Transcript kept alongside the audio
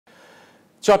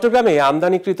চট্টগ্রামে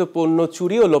আমদানিকৃত পণ্য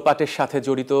চুরি ও লোপাটের সাথে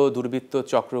জড়িত দুর্বৃত্ত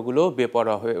চক্রগুলো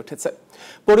বেপরোয়া হয়ে উঠেছে।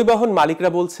 পরিবহন মালিকরা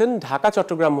বলছেন, ঢাকা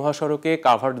চট্টগ্রাম মহাসড়কে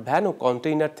কাভার্ড ভ্যান ও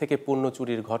কন্টেইনার থেকে পণ্য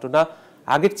চুরির ঘটনা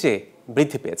আগের চেয়ে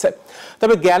বৃদ্ধি পেয়েছে।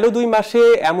 তবে গেল 2 মাসে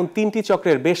এমন 3টি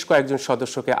চক্রের বেশ কয়েকজন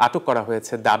সদস্যকে আটক করা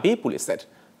হয়েছে দাবি পুলিশের।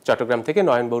 চট্টগ্রাম থেকে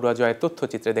নয়ন বড়ুয়া জয়ের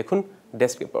তথ্যচিত্রে দেখুন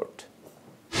ডেস্ক রিপোর্ট।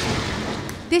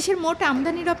 দেশের মোট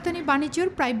আমদানি রপ্তানি বাণিজ্যের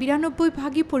প্রায়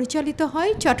 92% পরিচালিত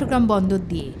হয় চট্টগ্রাম বন্দর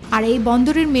দিয়ে। আর এই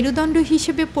বন্দরের মেরুদণ্ড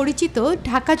হিসেবে পরিচিত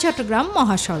ঢাকা চট্টগ্রাম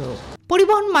মহাসড়ক।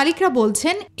 পরিবহন মালিকরা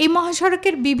বলছেন, এই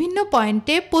মহাসড়কের বিভিন্ন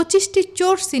পয়েন্টে 25টি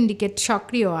চোর সিন্ডিকেট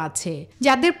সক্রিয় আছে,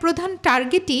 যাদের প্রধান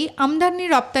টার্গেটই আমদানি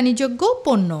রপ্তানিযোগ্য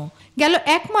পণ্য। গেল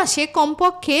 1 মাসে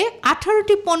কমপক্ষে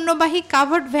 18টি পণ্যবাহী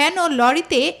কাভার্ড ভ্যান ও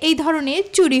লরিতে এই ধরনের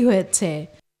চুরি হয়েছে।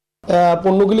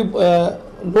 পণ্যগুলি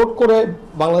লোড করে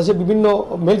বাংলাদেশের বিভিন্ন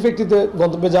মেল ফ্যাক্টরিতে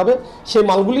গন্তব্যে যাবে। সেই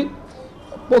মালগুলি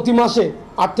প্রতি মাসে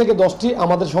 8 থেকে 10টি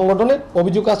আমাদের সংগঠনে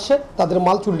অভিযোগ আসছে, তাদের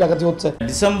মাল চুরি ডাকাতি হচ্ছে।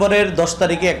 ডিসেম্বরের 10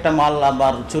 তারিখে একটা মাল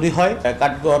আবার চুরি হয়,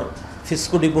 কাঠগড়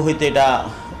ফিসকো ডিপো হইতে এটা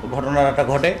ঘটনাটা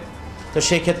ঘটে। তো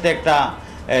সেই ক্ষেত্রে একটা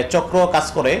চক্র কাজ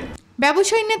করে।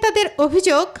 ব্যবসায়ী নেতাদের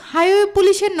অভিযোগ, হাইওয়ে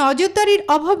পুলিশের নজরদারির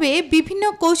অভাবে বিভিন্ন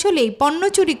কৌশলেই পণ্য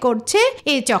চুরি করছে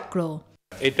এই চক্র।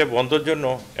 এটা বন্ধের জন্য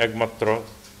একমাত্র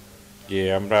যে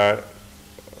আমরা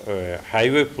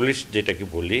হাইওয়ে পুলিশ যেটাকে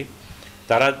বলি,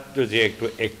 তারা যদি একটু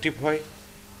অ্যাক্টিভ হয়,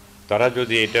 তারা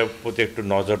যদি এটার প্রতি একটু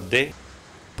নজর দেয়।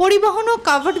 পরিবহন ও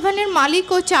কাভার্ড ভ্যানের মালিক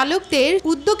ও চালকদের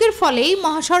উদ্যোগের ফলেই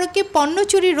মহাসড়কে পণ্য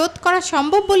চুরি রোধ করা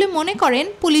সম্ভব বলে মনে করেন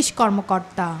পুলিশ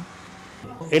কর্মকর্তা।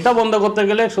 এটা বন্ধ করতে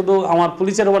গেলে শুধু আমার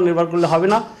পুলিশের উপর নির্ভর করলে হবে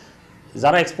না।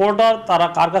 যারা এক্সপোর্টার, তারা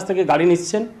কার কাছ থেকে গাড়ি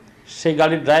নিচ্ছেন, সেই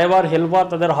গাড়ির ড্রাইভার, হেল্পার,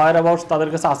 তাদের হায়ার অ্যাবাউটস তাদের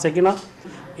কাছে আছে কিনা,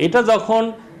 এটা যখন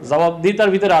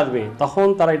জবাবদিহিতার ভিতরে আসবে, তখন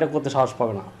তারা এটা করতে সাহস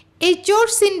পাবে না। এই চোর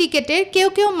সিন্ডিকেটের কেউ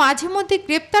কেউ মাঝে মধ্যে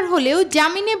গ্রেপ্তার হলেও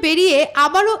জামিনে বেরিয়ে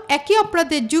আবারও একই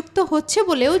অপরাধে যুক্ত হচ্ছে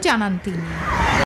বলেও জানান তিনি।